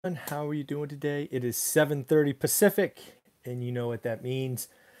How are you doing today? It is 7:30 Pacific, and you know what that means.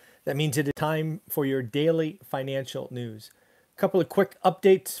 That means it is time for your daily financial news. A couple of quick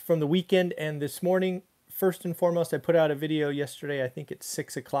updates from the weekend and this morning. First and foremost, I put out a video yesterday, I think it's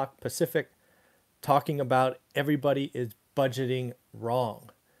 6 o'clock Pacific, talking about everybody is budgeting wrong.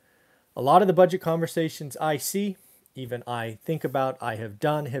 A lot of the budget conversations I see, even I think about, I have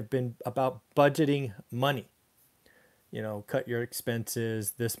done, have been about budgeting money. Cut your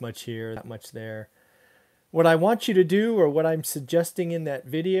expenses, this much here, that much there. What I want you to do, or what I'm suggesting in that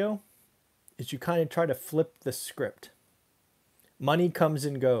video, is you kind of try to flip the script. Money comes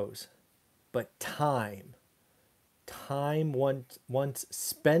and goes, but time once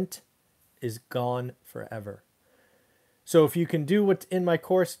spent is gone forever. So if you can do what's in my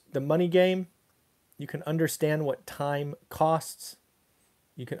course, the money game, you can understand what time costs.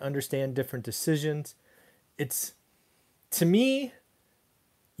 You can understand different decisions. To me,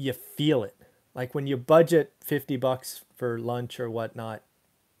 you feel it. Like when you budget $50 for lunch or whatnot,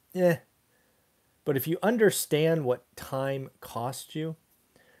 But if you understand what time costs you,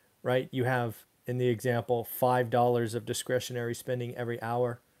 right? You have, in the example, $5 of discretionary spending every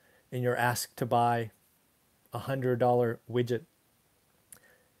hour, and you're asked to buy a $100 widget.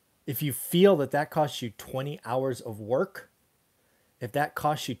 If you feel that that costs you 20 hours of work, if that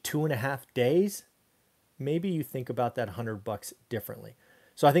costs you 2.5 days, maybe you think about that $100 differently.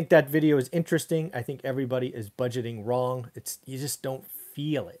 So I think that video is interesting. I think everybody is budgeting wrong. You just don't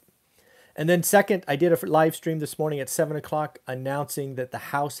feel it. And then second, I did a live stream this morning at 7 o'clock announcing that the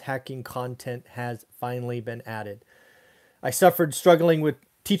house hacking content has finally been added. I suffered struggling with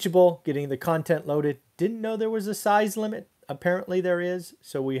Teachable, getting the content loaded. Didn't know there was a size limit. Apparently there is.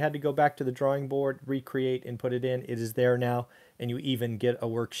 So we had to go back to the drawing board, recreate, and put it in. It is there now, and you even get a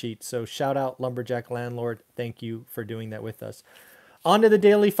worksheet. So shout out Lumberjack Landlord. Thank you for doing that with us. On to the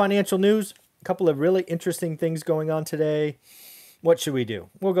daily financial news. A couple of really interesting things going on today. What should we do?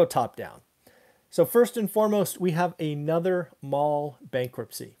 We'll go top down. So first and foremost, we have another mall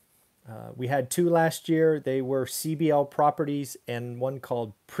bankruptcy. We had two last year. They were CBL Properties and one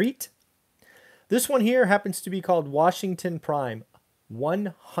called Preet. This one here happens to be called Washington Prime.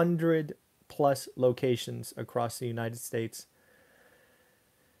 100 plus locations across the United States.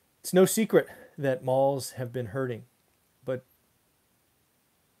 It's no secret that malls have been hurting, but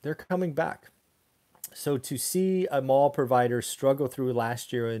they're coming back. So to see a mall provider struggle through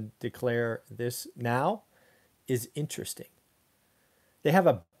last year and declare this now is interesting. They have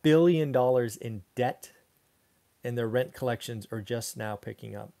 $1 billion in debt, and their rent collections are just now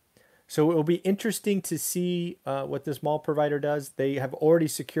picking up. So it will be interesting to see what this mall provider does. They have already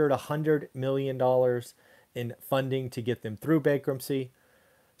secured $100 million in funding to get them through bankruptcy.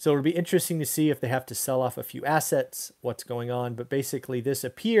 So it'll be interesting to see if they have to sell off a few assets, what's going on. But basically, this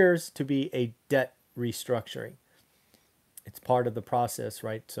appears to be a debt restructuring. It's part of the process,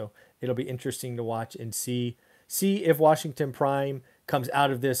 right? So it'll be interesting to watch and see if Washington Prime comes out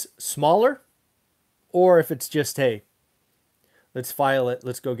of this smaller, or if it's just, hey, let's file it,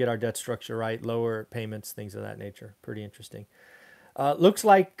 let's go get our debt structure right, lower payments, things of that nature. Pretty interesting. Looks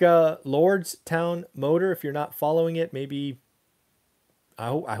like Lordstown Motor, if you're not following it, maybe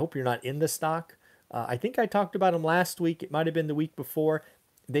I hope you're not in the stock. I think I talked about them last week. It might have been the week before.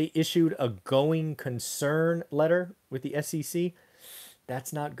 They issued a going concern letter with the SEC.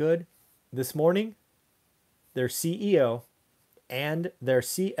 That's not good. This morning, their CEO and their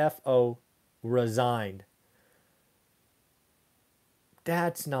CFO resigned.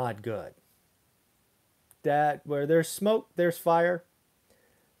 That's not good. That where there's smoke, there's fire.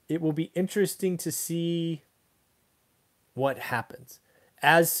 It will be interesting to see what happens.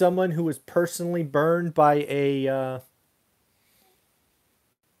 As someone who was personally burned by a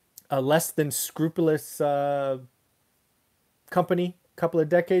less than scrupulous company a couple of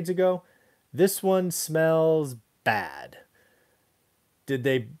decades ago, this one smells bad. Did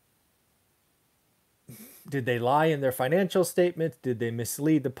they lie in their financial statements? Did they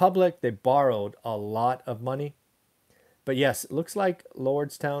mislead the public? They borrowed a lot of money. But yes, it looks like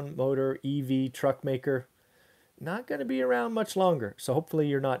Lordstown Motor EV truck maker not going to be around much longer. So hopefully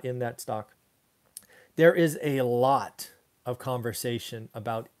you're not in that stock. There is a lot of conversation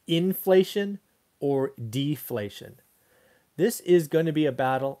about inflation or deflation. This is going to be a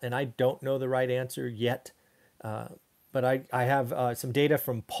battle, and I don't know the right answer yet. But I have some data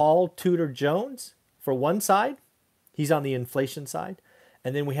from Paul Tudor Jones for one side. He's on the inflation side.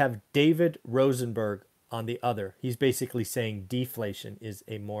 And then we have David Rosenberg on the other. He's basically saying deflation is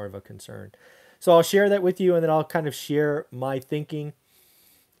a more of a concern. So I'll share that with you, and then I'll kind of share my thinking.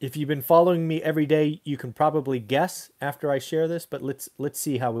 If you've been following me every day, you can probably guess after I share this, but let's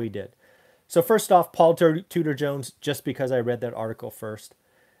see how we did. So first off, Paul Tudor Jones, just because I read that article first,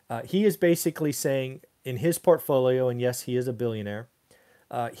 he is basically saying in his portfolio, and yes, he is a billionaire,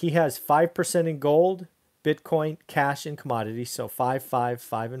 he has 5% in gold, Bitcoin, cash, and commodities, so 5, 5,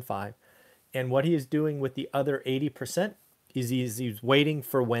 5, and 5. And what he is doing with the other 80% is he's waiting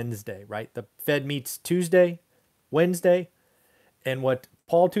for Wednesday, right? The Fed meets Tuesday, Wednesday, and what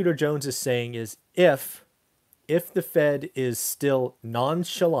Paul Tudor Jones is saying is if the Fed is still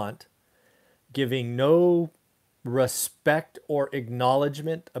nonchalant, giving no respect or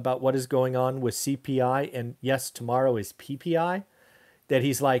acknowledgement about what is going on with CPI, and yes, tomorrow is PPI, that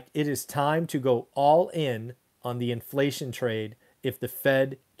he's like, it is time to go all in on the inflation trade if the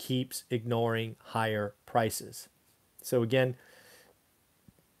Fed keeps ignoring higher prices. So again,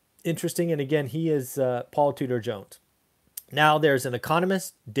 interesting. And again, he is Paul Tudor Jones. Now there's an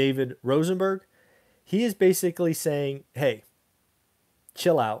economist, David Rosenberg. He is basically saying, hey,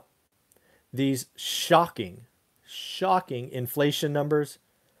 chill out. These shocking inflation numbers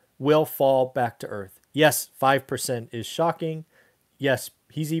will fall back to earth. Yes, 5% is shocking. Yes,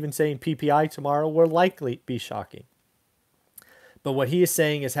 he's even saying PPI tomorrow will likely be shocking. But what he is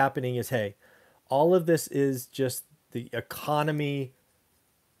saying is happening is, hey, all of this is just the economy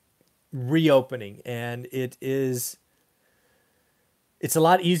reopening, and it's a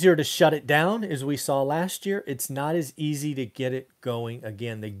lot easier to shut it down, as we saw last year. It's not as easy to get it going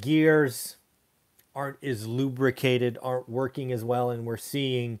again. The gears aren't as lubricated, aren't working as well, and we're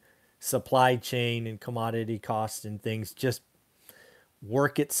seeing supply chain and commodity costs and things just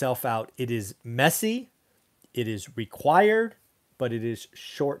work itself out. It is messy, it is required, but it is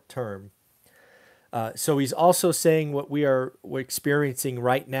short term. So he's also saying what we're experiencing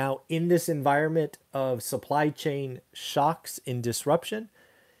right now in this environment of supply chain shocks and disruption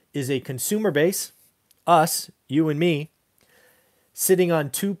is a consumer base, us, you and me, sitting on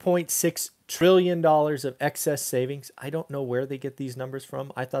 $2.6 trillion of excess savings. I don't know where they get these numbers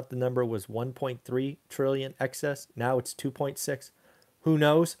from. I thought the number was 1.3 trillion excess. Now it's 2.6. Who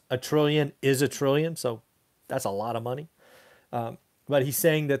knows? A trillion is a trillion, so that's a lot of money. But he's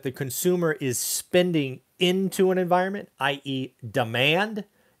saying that the consumer is spending into an environment, i.e. demand,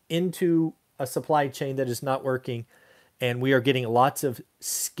 into a supply chain that is not working. And we are getting lots of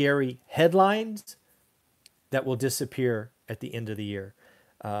scary headlines that will disappear at the end of the year.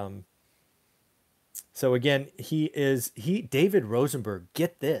 So again, David Rosenberg,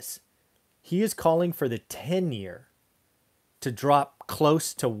 get this. He is calling for the 10-year to drop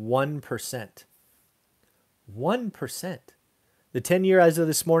close to 1%. 1%. The 10-year as of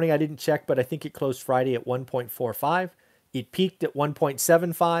this morning, I didn't check, but I think it closed Friday at 1.45. It peaked at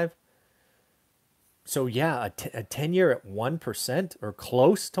 1.75. So yeah, a 10-year at 1% or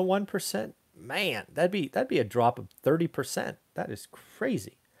close to 1%, man, that'd be a drop of 30%. That is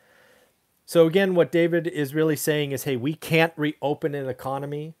crazy. So again, what David is really saying is, hey, we can't reopen an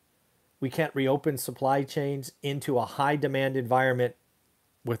economy. We can't reopen supply chains into a high demand environment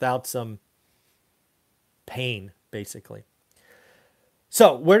without some pain, basically.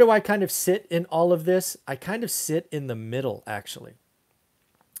 So where do I kind of sit in all of this? I kind of sit in the middle, actually.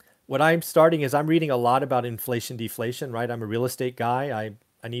 What I'm starting is I'm reading a lot about inflation, deflation, right? I'm a real estate guy.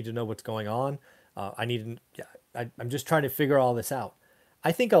 I need to know what's going on. I'm just trying to figure all this out.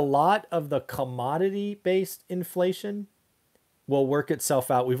 I think a lot of the commodity-based inflation will work itself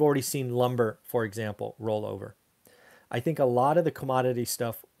out. We've already seen lumber, for example, roll over. I think a lot of the commodity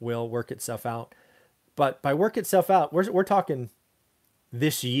stuff will work itself out. But by work itself out, we're talking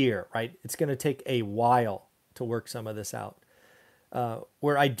this year, right? It's going to take a while to work some of this out.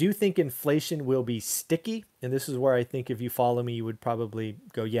 Where I do think inflation will be sticky, and this is where I think if you follow me, you would probably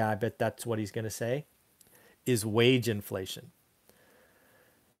go, yeah, I bet that's what he's going to say, is wage inflation.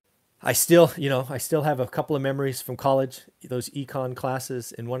 I still have a couple of memories from college, those econ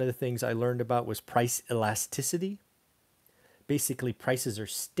classes, and one of the things I learned about was price elasticity. Basically, prices are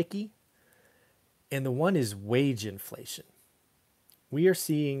sticky, and the one is wage inflation. We are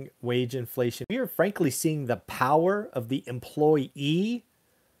seeing wage inflation. We are frankly seeing the power of the employee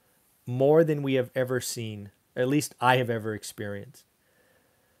more than we have ever seen, at least I have ever experienced.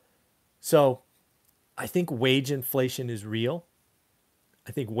 So I think wage inflation is real.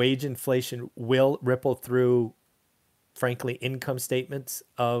 I think wage inflation will ripple through, frankly, income statements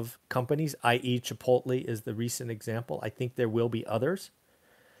of companies, i.e. Chipotle is the recent example. I think there will be others.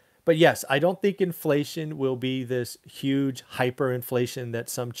 But yes, I don't think inflation will be this huge hyperinflation that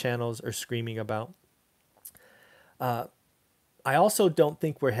some channels are screaming about. I also don't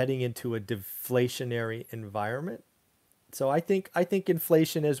think we're heading into a deflationary environment So I think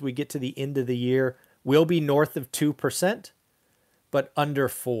inflation as we get to the end of the year will be north of 2%, but under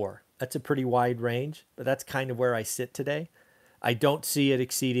 4. That's a pretty wide range, but that's kind of where I sit today. I don't see it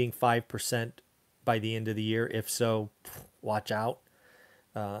exceeding 5% by the end of the year. If so, watch out.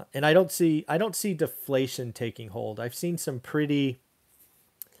 And I don't see deflation taking hold. I've seen some pretty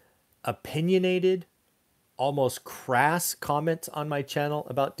opinionated, almost crass comments on my channel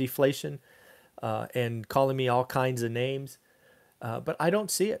about deflation, and calling me all kinds of names. But I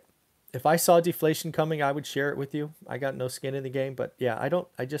don't see it. If I saw deflation coming, I would share it with you. I got no skin in the game, but yeah,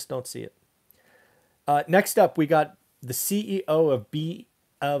 I just don't see it. Next up, we got the CEO of B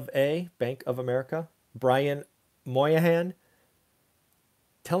of A, Bank of America, Brian Moynihan,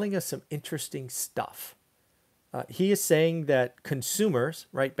 telling us some interesting stuff. He is saying that consumers,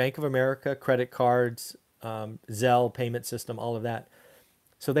 right, Bank of America, credit cards, Zelle payment system, all of that,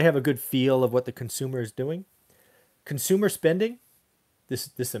 so they have a good feel of what the consumer is doing. Consumer spending,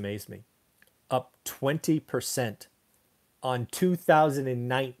 this amazed me, up 20% on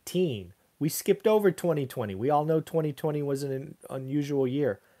 2019. We skipped over 2020. We all know 2020 was an unusual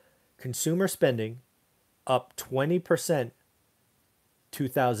year. Consumer spending up 20%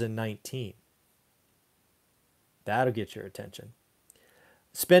 2019. That'll get your attention.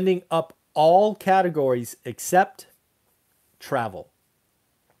 Spending up all categories except travel.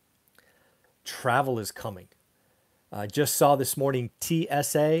 Travel is coming. I just saw this morning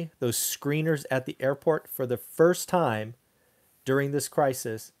TSA, those screeners at the airport, for the first time during this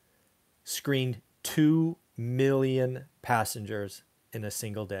crisis, screened 2 million passengers in a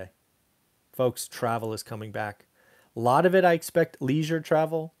single day. Folks, travel is coming back. A lot of it, I expect, leisure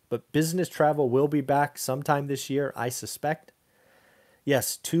travel, but business travel will be back sometime this year, I suspect.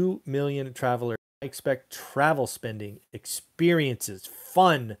 Yes, 2 million travelers. I expect travel spending, experiences,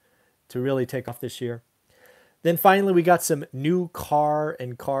 fun to really take off this year. Then finally, we got some new car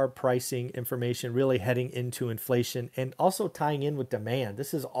and car pricing information really heading into inflation and also tying in with demand.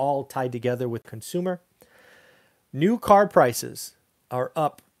 This is all tied together with consumer. New car prices are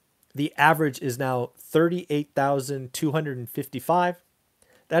up. The average is now $38,255.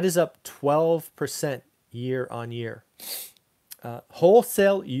 That is up 12% year on year.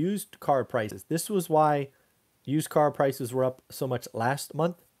 Wholesale used car prices. This was why used car prices were up so much last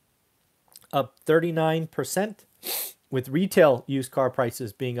month. Up 39%, with retail used car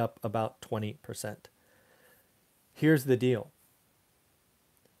prices being up about 20%. Here's the deal.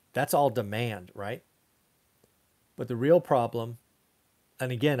 That's all demand, right? But the real problem,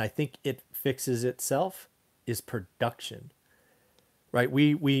 and again, I think it fixes itself, is production, right?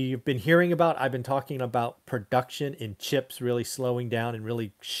 We've been hearing about, I've been talking about production in chips really slowing down and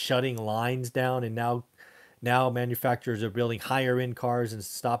really shutting lines down. And now manufacturers are building higher end cars and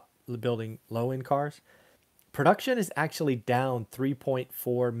stop building low end cars. Production is actually down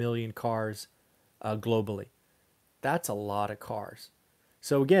 3.4 million cars globally. That's a lot of cars.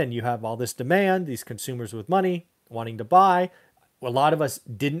 So again, you have all this demand, these consumers with money wanting to buy. A lot of us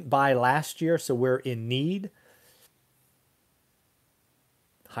didn't buy last year, so we're in need.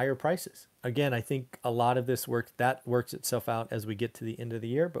 Higher prices. Again, I think a lot of this works itself out as we get to the end of the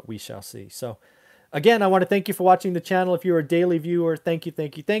year, but we shall see. So again, I want to thank you for watching the channel. If you're a daily viewer, thank you,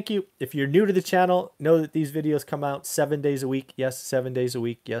 thank you, thank you. If you're new to the channel, know that these videos come out 7 days a week. Yes, 7 days a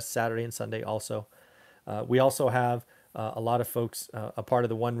week. Yes, Saturday and Sunday also. We also have a lot of folks a part of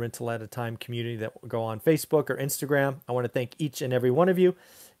the One Rental at a Time community that go on Facebook or Instagram. I want to thank each and every one of you.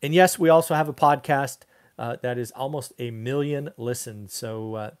 And yes, we also have a podcast that is almost 1 million listens.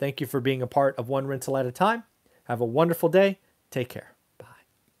 So thank you for being a part of One Rental at a Time. Have a wonderful day. Take care.